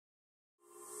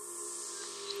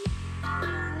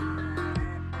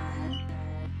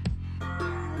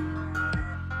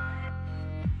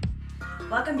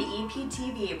Welcome to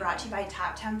EPTV, brought to you by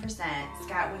Top 10%.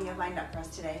 Scott, what do you have lined up for us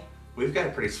today? We've got a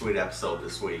pretty sweet episode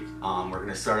this week. We're going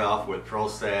to start off with pro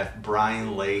staff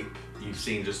Bryan Lape. You've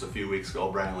seen just a few weeks ago,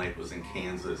 Bryan Lape was in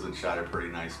Kansas and shot a pretty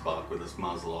nice buck with his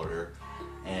muzzleloader.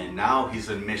 And now he's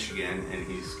in Michigan and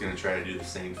he's going to try to do the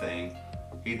same thing.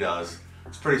 He does.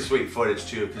 It's pretty sweet footage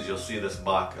too, because you'll see this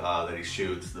buck that he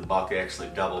shoots. The buck actually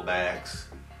double backs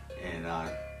and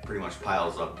pretty much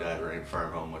piles up dead right in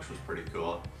front of him, which was pretty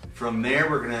cool. From there,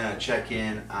 we're gonna check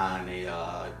in on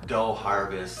a doe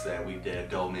harvest that we did,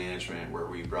 doe management, where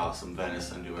we brought some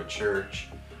venison to a church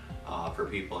for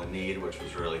people in need, which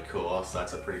was really cool. So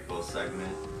that's a pretty cool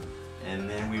segment. And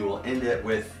then we will end it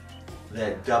with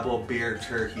that double beard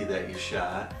turkey that you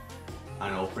shot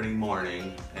on opening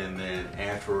morning. And then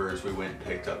afterwards, we went and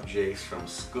picked up Jace from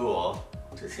school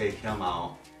to take him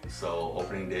out. So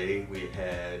opening day, we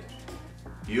had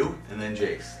you and then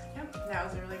Jace. Yep, that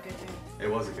was a really good day.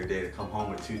 It was a good day to come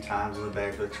home with 2 Toms in the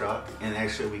back of the truck. And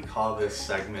actually we call this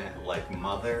segment like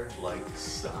mother, like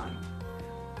son.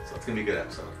 So it's gonna be a good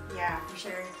episode. Yeah, for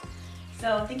sure.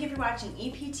 So thank you for watching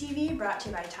EPTV, brought to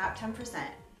you by Top 10%.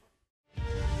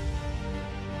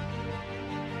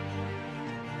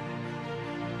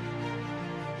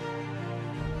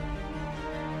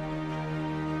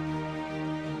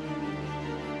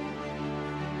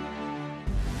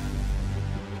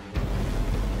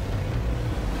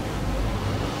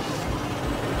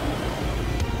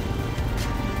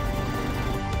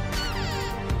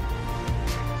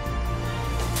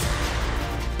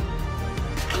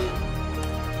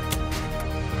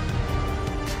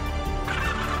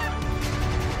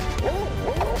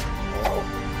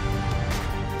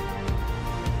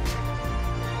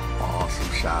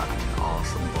 Shot,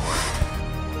 awesome boy.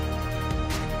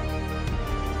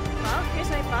 Well, here's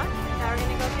my buck. Now we're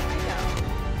gonna go get my doe.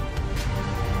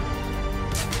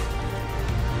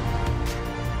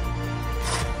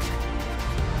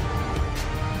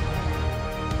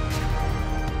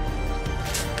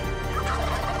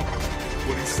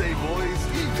 What do you say, boys?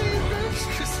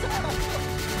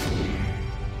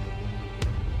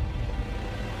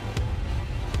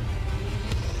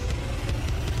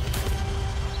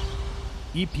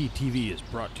 EPTV is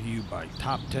brought to you by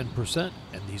Top 10%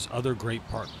 and these other great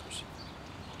partners.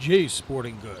 Jay's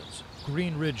Sporting Goods,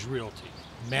 Green Ridge Realty,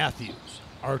 Matthews,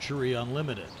 Archery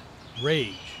Unlimited,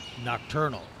 Rage,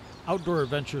 Nocturnal, Outdoor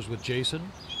Adventures with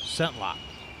Jason, Scentlock,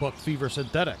 Buck Fever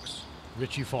Synthetics,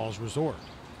 Ritchie Falls Resort,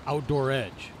 Outdoor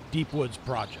Edge, Deep Woods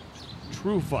Project,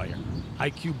 True Fire,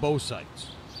 IQ Bow Sights,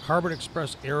 Carbon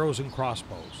Express Arrows and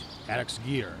Crossbows, Addicts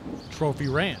Gear, Trophy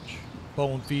Ranch,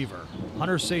 Bone Fever,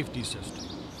 Hunter Safety System,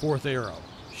 Fourth Arrow,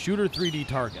 Shooter 3D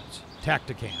Targets,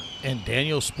 Tacticam, and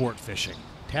Daniel Sport Fishing.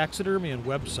 Taxidermy and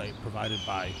website provided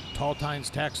by Tall Tines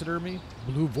Taxidermy,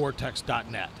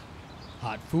 BlueVortex.net.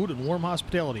 Hot food and warm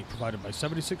hospitality provided by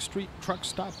 76th Street Truck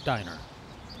Stop Diner.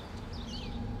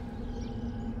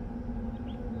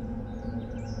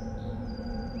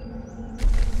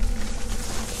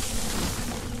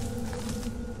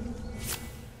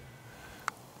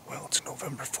 Well, it's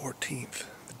November 14th,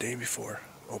 the day before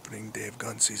opening day of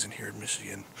gun season here in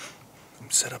Michigan. I'm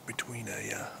set up between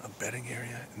a bedding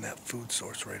area and that food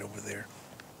source right over there.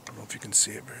 I don't know if you can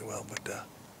see it very well, but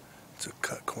it's a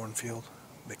cut cornfield.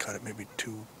 They cut it maybe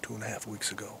two and a half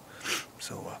weeks ago.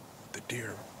 So the deer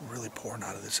are really pouring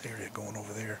out of this area going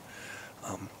over there.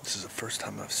 This is the first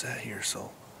time I've sat here,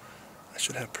 so I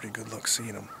should have pretty good luck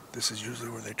seeing them. This is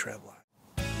usually where they travel.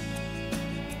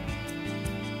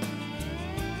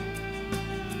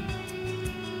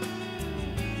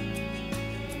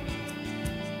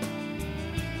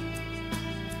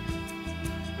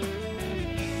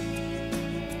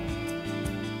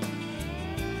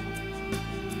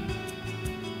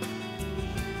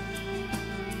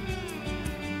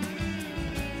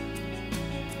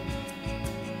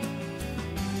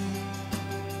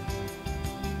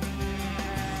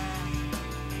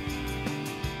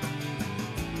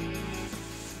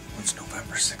 It's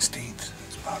November 16th.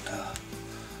 It's about,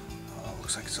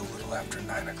 looks like it's a little after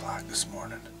 9 o'clock this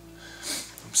morning.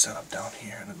 I'm set up down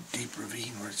here in a deep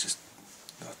ravine where it's just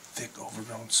a thick,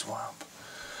 overgrown swamp.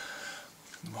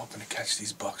 I'm hoping to catch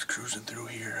these bucks cruising through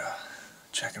here,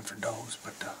 checking for does,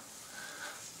 but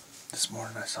this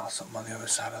morning I saw something on the other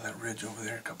side of that ridge over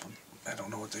there, I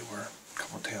don't know what they were, a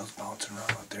couple tails bouncing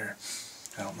around out there.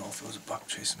 I don't know if it was a buck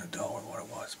chasing a doe or what it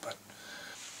was, but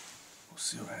we'll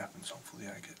see what happens. Hopefully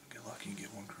I get lucky and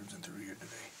get one cruising through here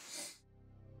today.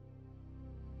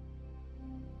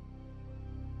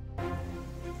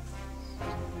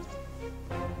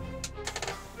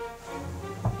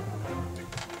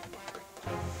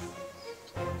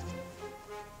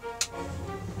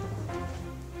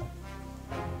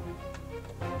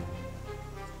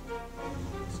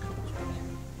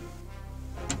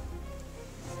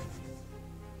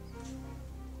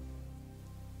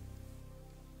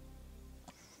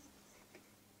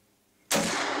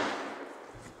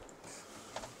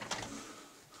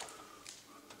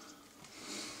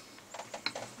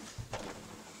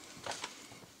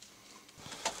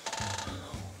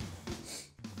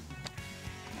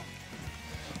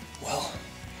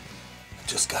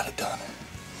 just got it done.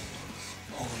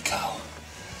 Holy cow.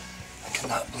 I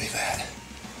cannot believe that.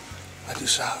 I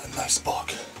just shot a nice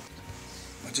buck.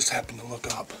 I just happened to look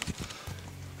up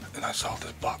and I saw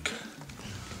this buck.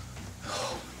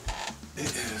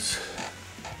 It is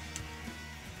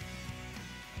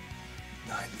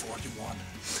 941.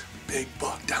 Big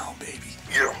buck down, baby.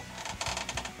 Yeah.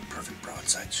 Perfect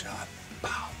broadside shot.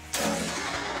 Pow.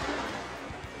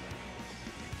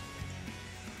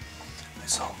 I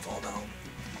saw him fall down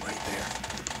right there.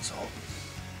 So,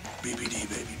 BBD,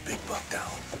 baby, big buck down.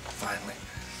 Finally.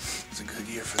 It's a good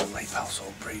year for the Lape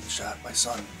household. Braden shot, my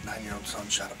son, 9-year-old son,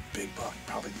 shot a big buck,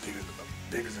 probably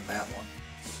bigger than that one.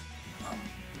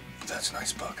 That's a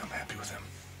nice buck. I'm happy with him.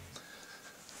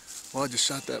 Well, I just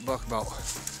shot that buck about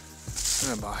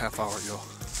half hour ago.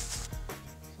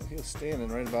 So he was standing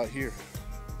right about here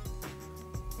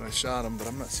when I shot him, but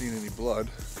I'm not seeing any blood.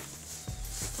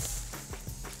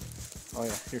 Oh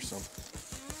yeah, here's some.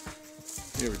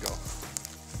 Here we go.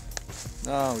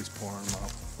 Now he's pouring them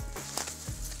out.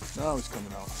 Now he's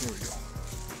coming out. Here we go.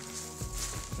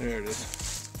 There it is.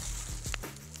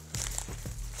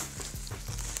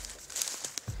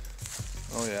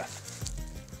 Oh yeah.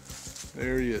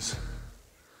 There he is.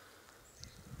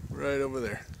 Right over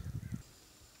there.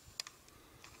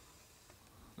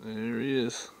 There he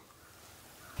is.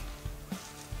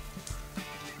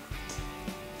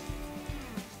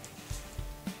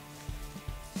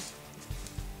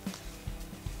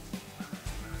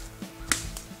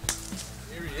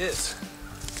 There he is.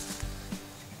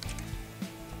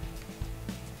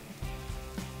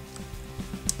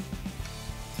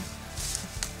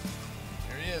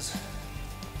 There he is.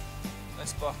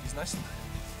 Nice buck. He's nice and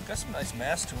got some nice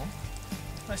mass to him.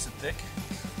 Nice and thick.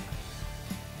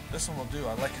 This one will do.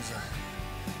 I like his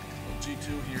little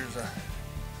G2 here is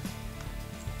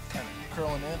kind of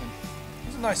curling in, and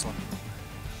he's a nice one.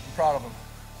 I'm proud of him.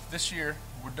 This year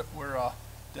we're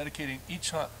dedicating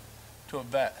each hunt to a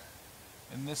vet.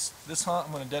 And this hunt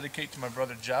I'm going to dedicate to my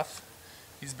brother Jeff.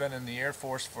 He's been in the Air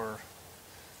Force for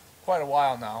quite a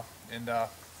while now, and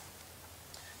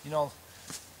you know,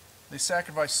 they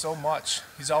sacrifice so much.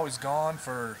 He's always gone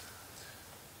for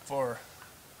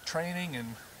training,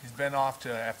 and he's been off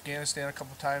to Afghanistan a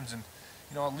couple times, and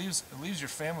you know, it leaves your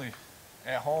family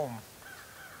at home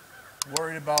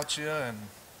worried about you, and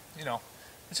you know,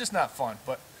 it's just not fun.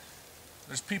 But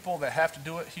there's people that have to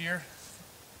do it here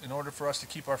in order for us to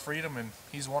keep our freedom, and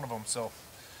he's one of them. So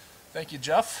thank you,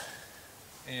 Jeff,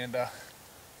 and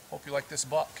hope you like this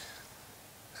buck.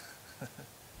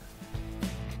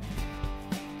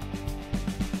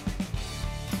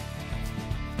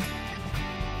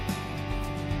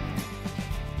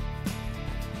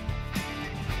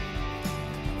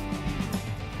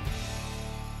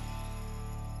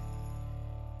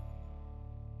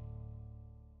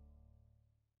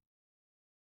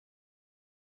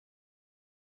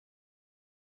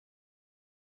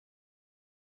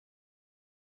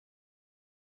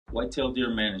 Whitetail deer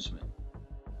management.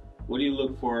 What do you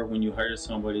look for when you hire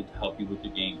somebody to help you with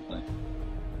your game plan?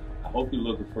 I hope you're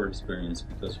looking for experience,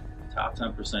 because top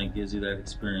 10% gives you that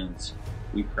experience.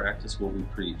 We practice what we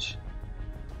preach.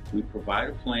 We provide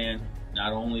a plan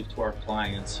not only to our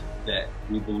clients that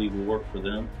we believe will work for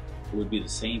them, it would be the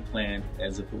same plan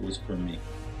as if it was for me.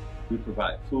 We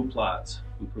provide food plots,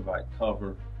 we provide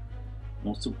cover.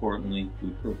 Most importantly, we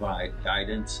provide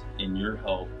guidance and your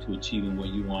help to achieving what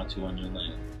you want to on your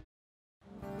land.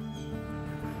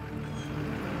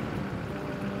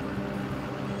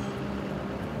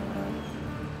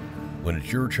 When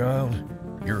it's your child,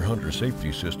 your hunter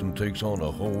safety system takes on a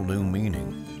whole new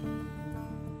meaning.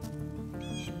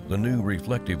 The new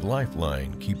reflective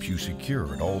lifeline keeps you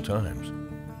secure at all times,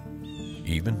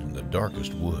 even in the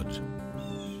darkest woods.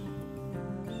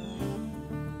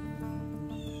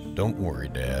 Don't worry,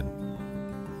 Dad.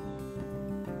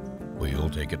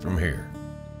 We'll take it from here.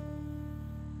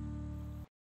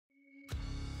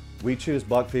 We choose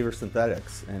Buck Fever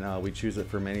Synthetics, and we choose it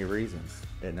for many reasons.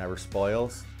 It never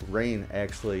spoils. Rain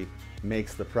actually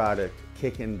makes the product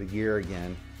kick into gear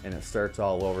again, and it starts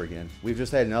all over again. We've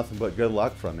just had nothing but good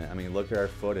luck from it. I mean, look at our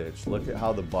footage. Look at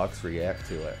how the bucks react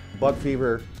to it. Buck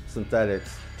Fever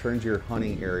Synthetics turns your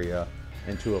hunting area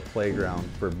into a playground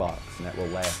for bucks, and that will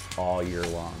last all year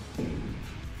long.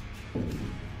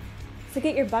 So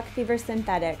get your Buck Fever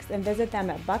Synthetics and visit them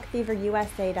at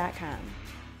buckfeverusa.com.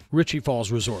 Ritchie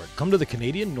Falls Resort. Come to the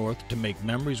Canadian North to make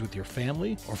memories with your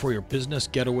family or for your business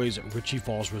getaways at Ritchie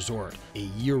Falls Resort, a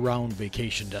year-round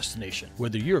vacation destination.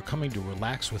 Whether you're coming to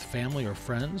relax with family or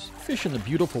friends, fish in the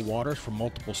beautiful waters for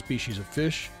multiple species of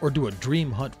fish, or do a dream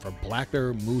hunt for black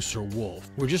bear, moose, or wolf,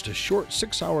 we're just a short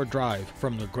 6-hour drive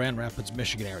from the Grand Rapids,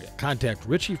 Michigan area. Contact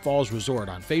Ritchie Falls Resort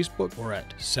on Facebook or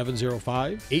at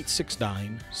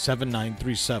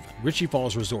 705-869-7937. Ritchie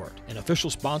Falls Resort, an official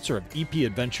sponsor of EP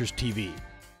Adventures TV.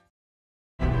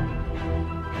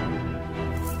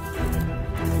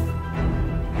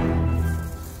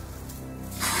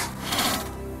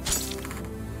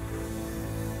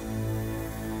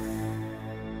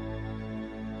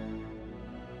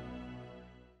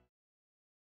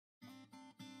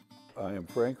 I am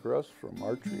Frank Russ from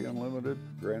Archery Unlimited,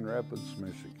 Grand Rapids,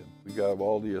 Michigan. We got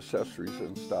all the accessories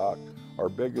in stock. Our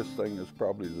biggest thing is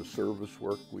probably the service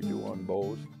work we do on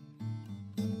bows.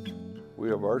 We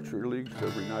have archery leagues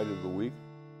every night of the week.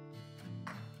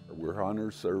 We're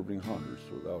hunters serving hunters,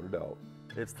 without a doubt.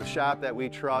 It's the shop that we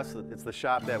trust. It's the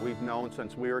shop that we've known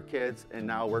since we were kids, and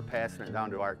now we're passing it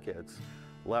down to our kids.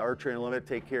 Let Archery Unlimited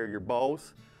take care of your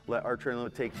bows. Let Archery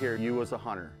Unlimited take care of you as a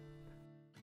hunter.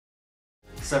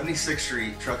 76th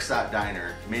Street Truck Stop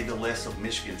Diner made the list of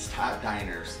Michigan's top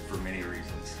diners for many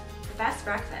reasons. The best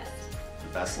breakfast,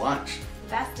 The best lunch, the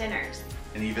best dinners,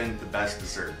 and even the best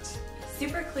desserts.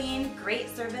 super clean,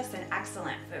 great service, and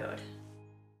excellent food.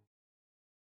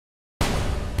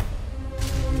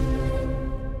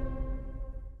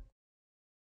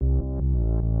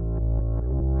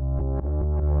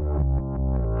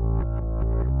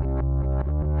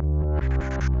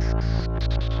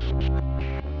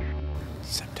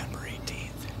 September 18th.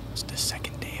 It's the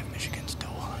second day of Michigan's doe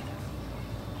hunt.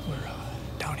 We're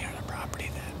down here on a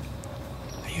property that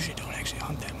I usually don't actually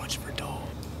hunt that much for doe.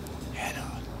 Had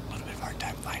a little bit of a hard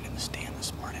time finding the stand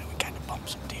this morning. We kind of bumped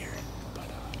some deer, but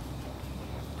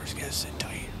we're just gonna sit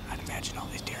tight. I'd imagine all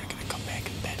these deer are gonna come back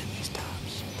and bed in these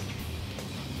tops.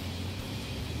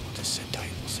 We'll just sit tight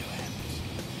and we'll see what happens.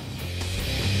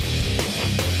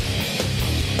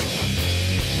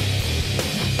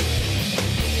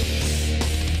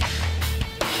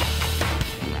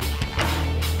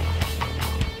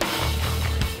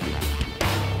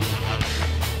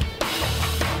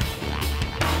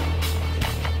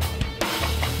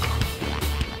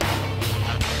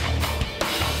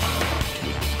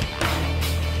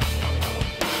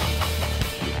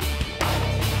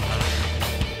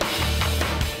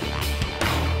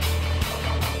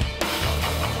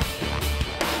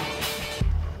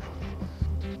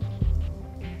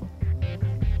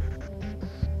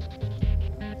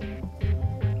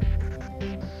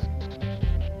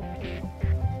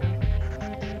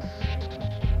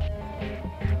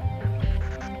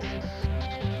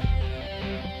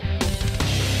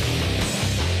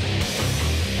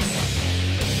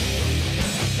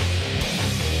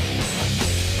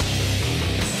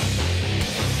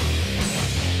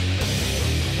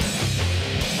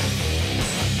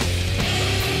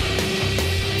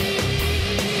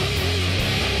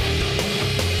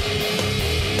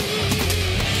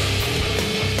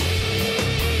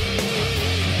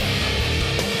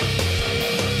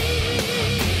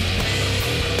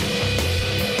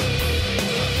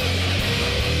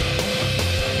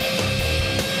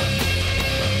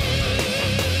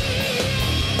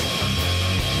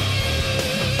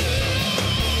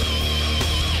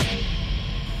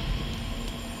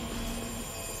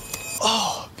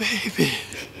 Baby,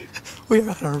 we are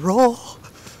on a roll.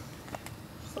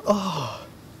 Oh,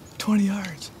 20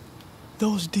 yards.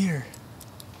 Those deer,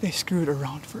 they screwed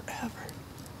around forever.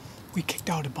 We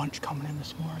kicked out a bunch coming in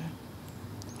this morning.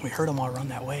 We heard them all run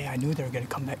that way. I knew they were going to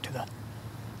come back to the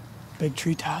big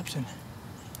treetops, and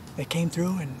they came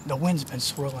through, and the wind's been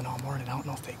swirling all morning. I don't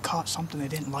know if they caught something they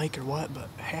didn't like or what, but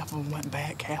half of them went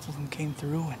back, half of them came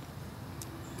through, and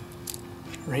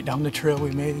right down the trail we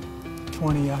made,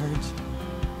 20 yards.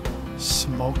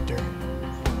 Smoked her.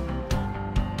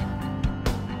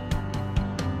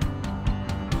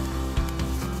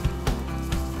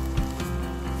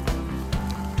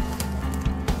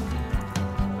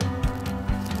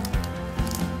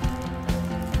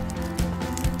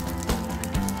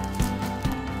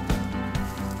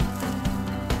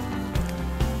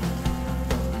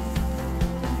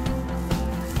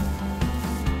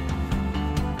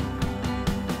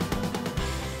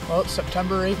 Well, it's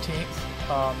September 18th.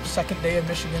 Second day of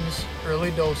Michigan's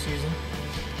early doe season.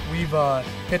 We've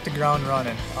hit the ground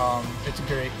running. It's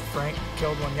great. Frank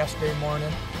killed one yesterday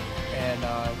morning, and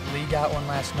Lee got one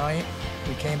last night.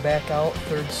 We came back out,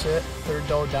 third sit, third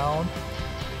doe down.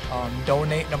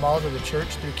 Donating them all to the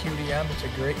church through QDM. It's a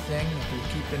great thing. If you're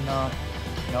keeping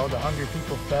you know, the hungry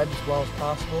people fed as well as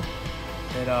possible.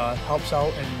 It helps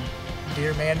out in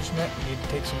deer management. We need to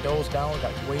take some does down. We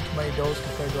got way too many does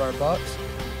compared to our bucks.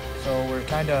 So we're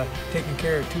kind of taking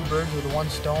care of two birds with one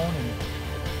stone, and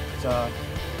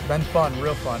it's been fun,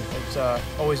 real fun. It's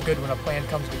always good when a plan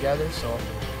comes together, so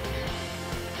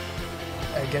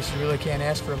I guess you really can't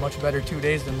ask for a much better 2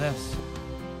 days than this.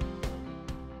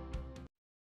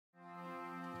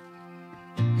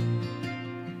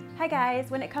 Hi guys,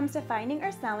 when it comes to finding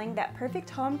or selling that perfect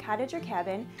home, cottage, or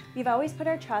cabin, we've always put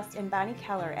our trust in Bonnie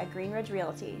Keller at Green Ridge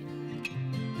Realty.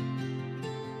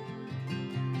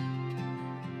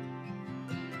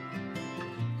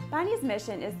 Bonnie's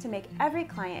mission is to make every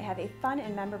client have a fun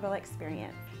and memorable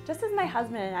experience, just as my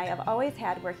husband and I have always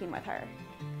had working with her.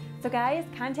 So guys,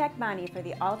 contact Bonnie for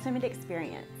the ultimate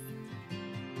experience.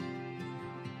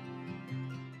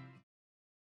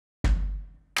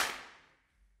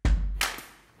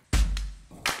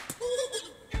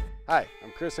 Hi,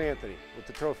 I'm Chris Anthony with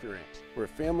the Trophy Ranch. We're a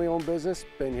family-owned business,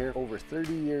 been here over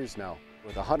 30 years now,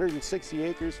 with 160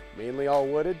 acres, mainly all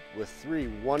wooded, with 3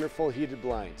 wonderful heated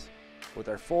blinds. With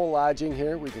our full lodging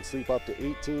here, we can sleep up to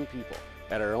 18 people.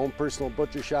 At our own personal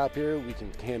butcher shop here, we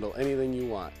can handle anything you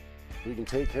want. We can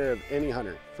take care of any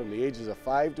hunter, from the ages of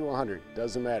 5 to 100,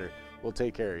 doesn't matter, we'll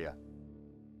take care of you.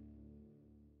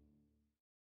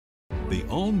 The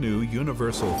all-new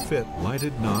Universal Fit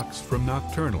lighted nocks from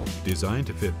Nocturnal, designed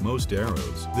to fit most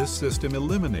arrows. This system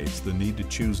eliminates the need to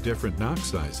choose different nock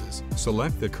sizes.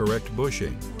 Select the correct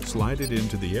bushing, slide it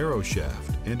into the arrow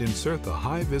shaft, and insert the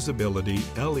high-visibility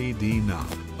LED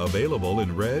nock. Available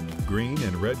in red, green,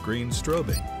 and red-green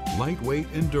strobing. Lightweight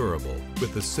and durable,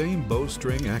 with the same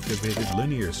bowstring-activated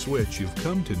linear switch you've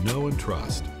come to know and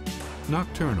trust.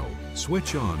 Nocturnal,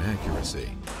 switch-on accuracy.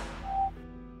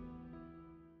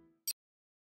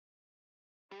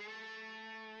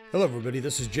 Hello everybody,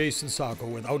 this is Jason Sacco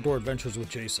with Outdoor Adventures with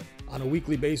Jason. On a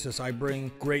weekly basis, I bring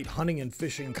great hunting and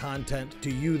fishing content to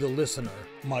you, the listener.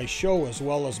 My show, as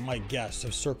well as my guests,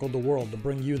 have circled the world to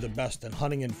bring you the best in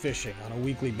hunting and fishing on a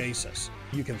weekly basis.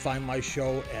 You can find my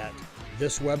show at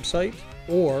this website,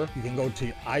 or you can go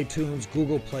to iTunes,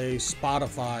 Google Play,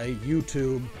 Spotify,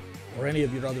 YouTube, or any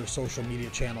of your other social media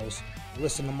channels.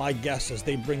 Listen to my guests as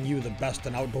they bring you the best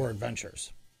in outdoor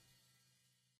adventures.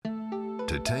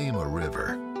 To tame a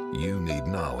river, you need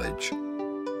knowledge,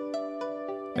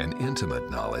 an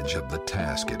intimate knowledge of the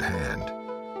task at hand,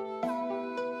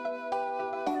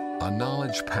 a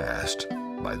knowledge passed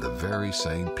by the very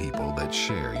same people that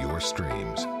share your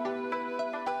streams.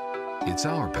 It's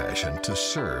our passion to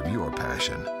serve your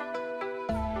passion.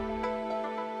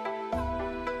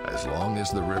 As long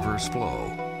as the rivers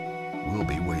flow, we'll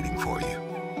be waiting for you.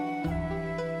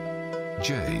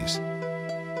 Jay's.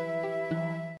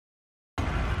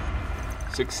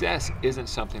 Success isn't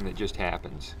something that just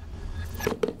happens.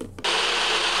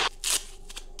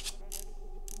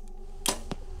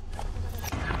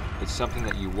 It's something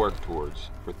that you work towards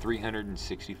for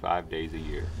 365 days a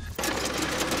year.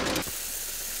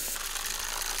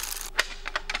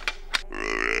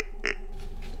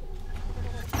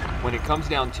 When it comes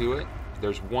down to it,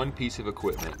 there's one piece of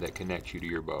equipment that connects you to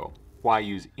your bow. Why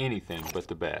use anything but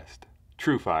the best?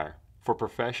 TrueFire, for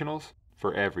professionals,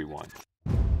 for everyone.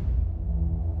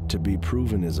 To be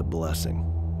proven is a blessing.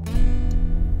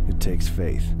 It takes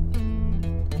faith.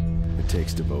 It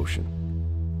takes devotion.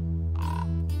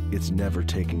 It's never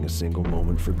taking a single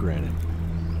moment for granted.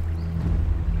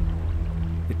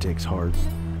 It takes heart.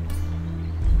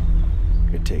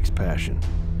 It takes passion.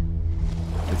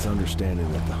 It's understanding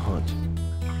that the hunt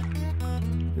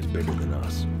is bigger than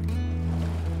us.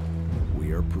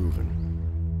 We are proven.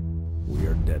 We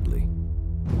are deadly.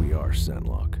 We are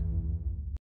Scentlock.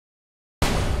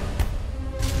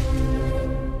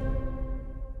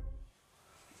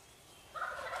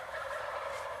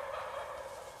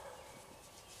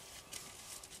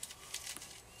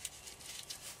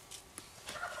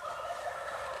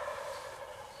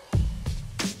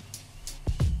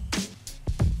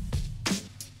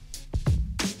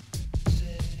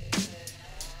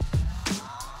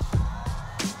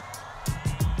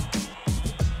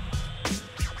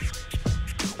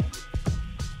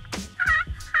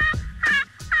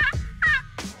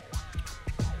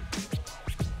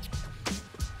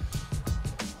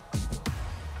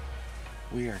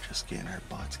 We are just getting our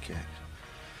butts kicked.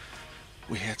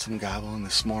 We had some gobbling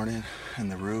this morning in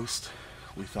the roost.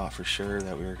 We thought for sure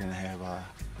that we were gonna have a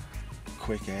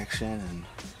quick action, and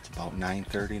it's about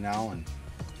 9:30 now and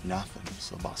nothing.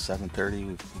 So about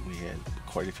 7:30 we had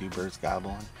quite a few birds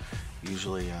gobbling.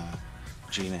 Usually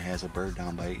Gina has a bird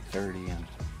down by 8:30, and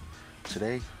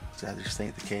today that just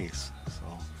ain't the case.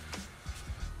 So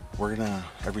we're gonna,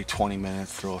 every 20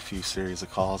 minutes, throw a few series of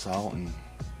calls out and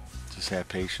just have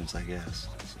patience, I guess.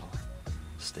 So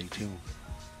stay tuned.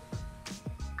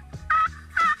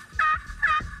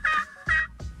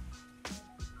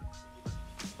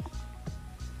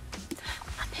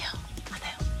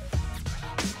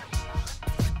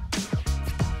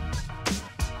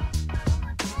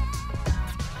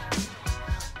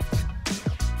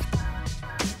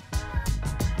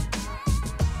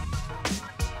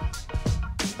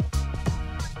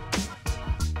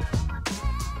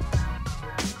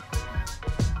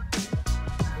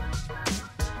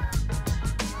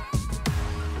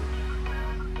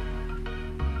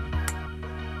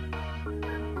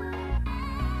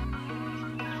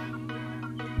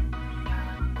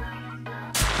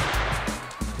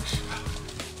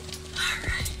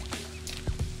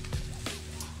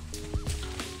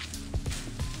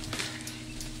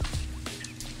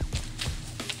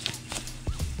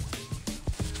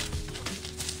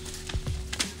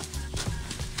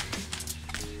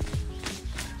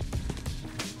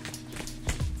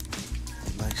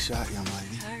 Nice shot, young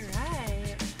lady. All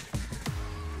right.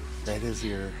 That is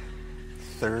your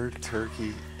third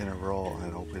turkey in a row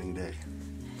on opening day.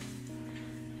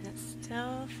 It's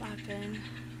still flopping.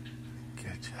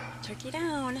 Good job. Turkey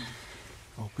down.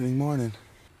 Opening morning.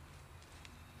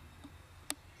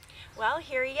 Well,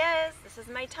 here he is. This is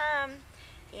my Tom.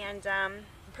 And I'm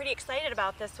pretty excited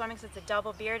about this one because it's a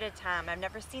double bearded Tom. I've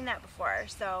never seen that before.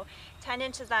 So 10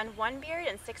 inches on one beard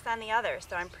and 6 on the other.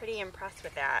 So I'm pretty impressed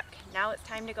with that. Now it's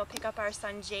time to go pick up our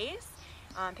son Jace,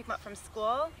 pick him up from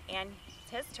school, and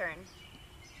it's his turn.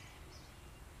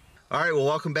 All right, well,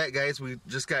 welcome back, guys. We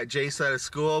just got Jace out of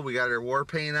school. We got our war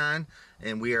paint on,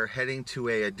 and we are heading to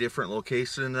a different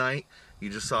location tonight. You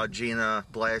just saw Gina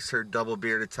blast her double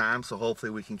bearded Tom, so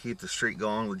hopefully we can keep the streak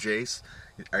going with Jace.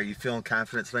 Are you feeling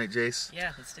confident tonight, Jace?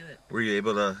 Yeah, let's do it. Were you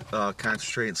able to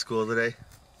concentrate in school today?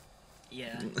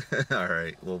 Yeah. All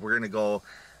right, well, we're going to go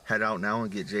head out now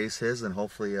and get Jace his, and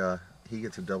hopefully he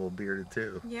gets a double bearded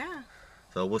too. Yeah.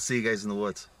 So we'll see you guys in the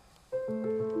woods.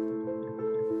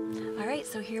 All right,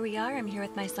 so here we are. I'm here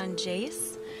with my son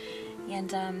Jace,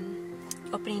 and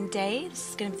opening day.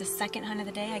 This is going to be the second hunt of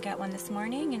the day. I got one this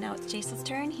morning, and now it's Jace's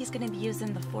turn. He's going to be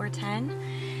using the 410,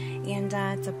 and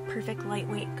it's a perfect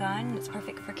lightweight gun. It's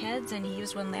perfect for kids, and he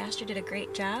used one last year, did a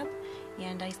great job,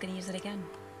 and he's going to use it again.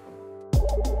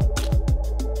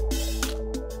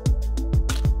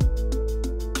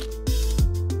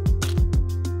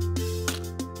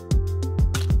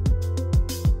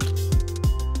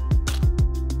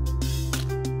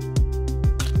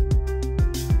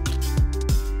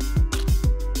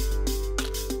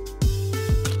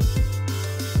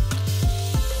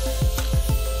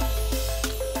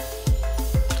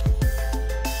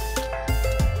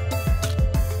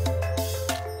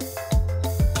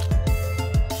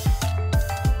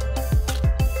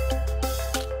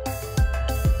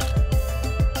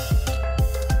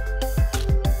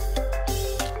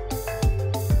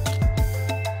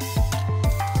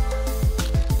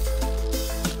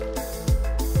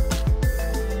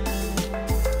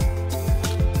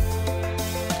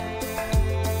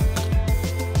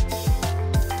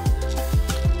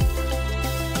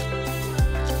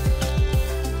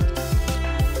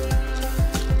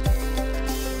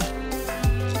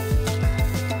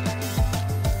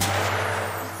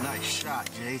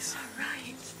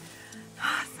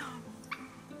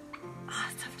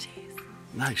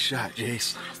 Nice shot,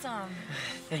 Jace. Awesome.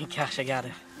 Thank gosh I got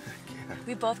it.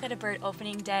 We both got a bird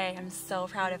opening day. I'm so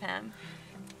proud of him.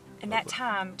 And that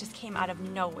Tom just came out of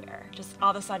nowhere. Just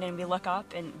all of a sudden we look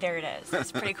up and there it is.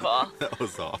 It's pretty cool. That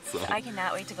was awesome. So I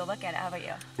cannot wait to go look at it. How about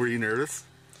you? Were you nervous?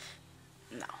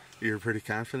 No. You were pretty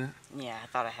confident? Yeah, I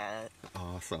thought I had it.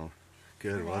 Awesome.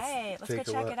 Good. All right, let's go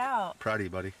check it out. Proud of you,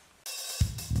 buddy.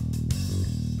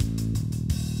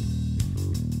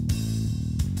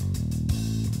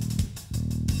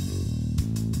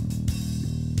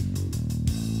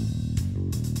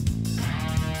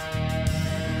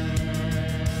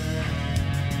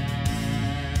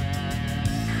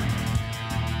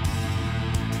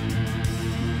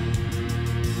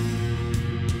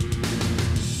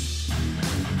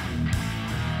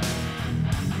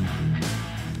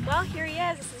 Well, here he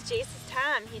is. This is Jace's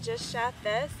Tom. He just shot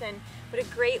this, and what a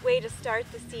great way to start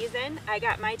the season. I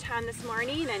got my Tom this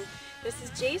morning, and this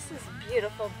is Jace's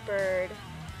beautiful bird.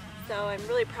 So I'm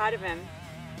really proud of him.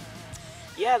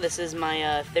 Yeah, this is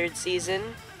my third season,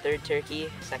 third turkey,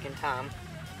 second Tom.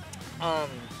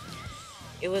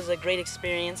 It was a great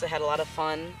experience. I had a lot of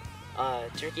fun.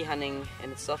 Turkey hunting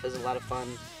in itself is a lot of fun,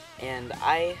 and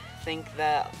I think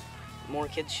that more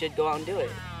kids should go out and do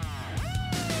it.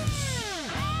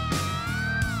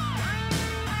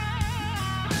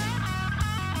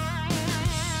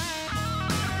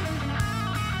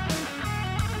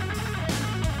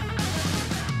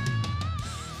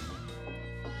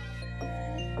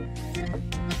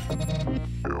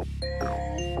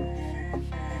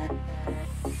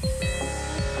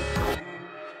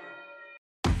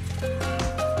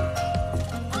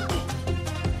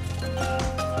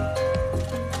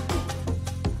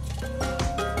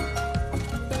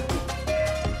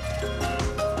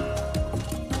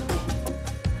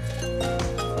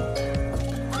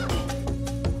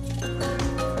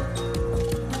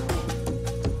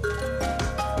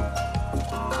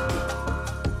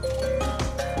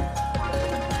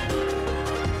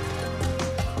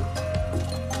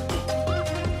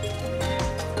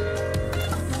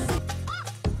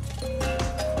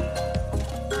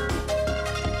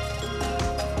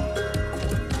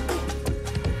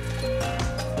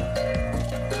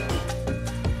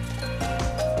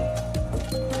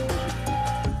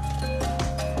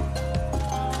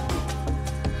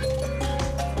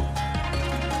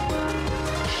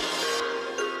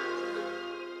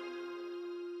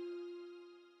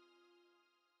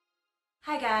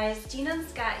 Hi guys, Gina and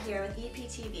Scott here with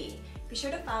EPTV. Be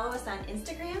sure to follow us on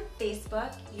Instagram,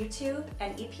 Facebook, YouTube,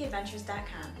 and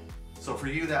epadventures.com. So for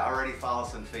you that already follow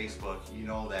us on Facebook, you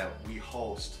know that we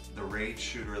host the Rage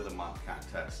Shooter of the Month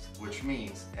contest, which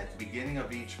means at the beginning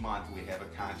of each month we have a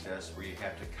contest where you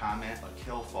have to comment a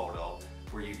kill photo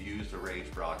where you've used a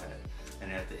Rage Broadhead.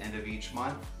 And at the end of each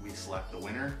month, we select the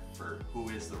winner for who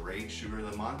is the Rage Shooter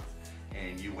of the Month,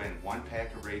 and you win 1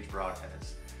 pack of Rage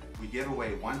Broadheads. We give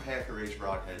away 1 pack of Rage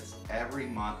Broadheads every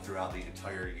month throughout the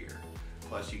entire year.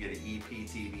 Plus you get an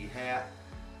EPTV hat,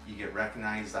 you get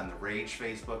recognized on the Rage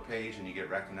Facebook page, and you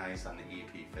get recognized on the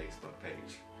EP Facebook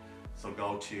page. So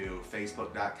go to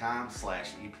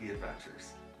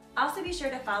facebook.com/EPadventures. Also be sure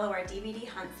to follow our DVD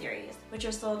hunt series, which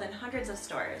are sold in hundreds of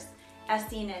stores, as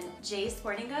seen in Jay's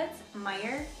Sporting Goods,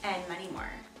 Meijer, and many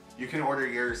more. You can order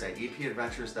yours at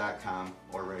epadventures.com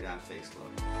or right on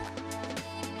Facebook.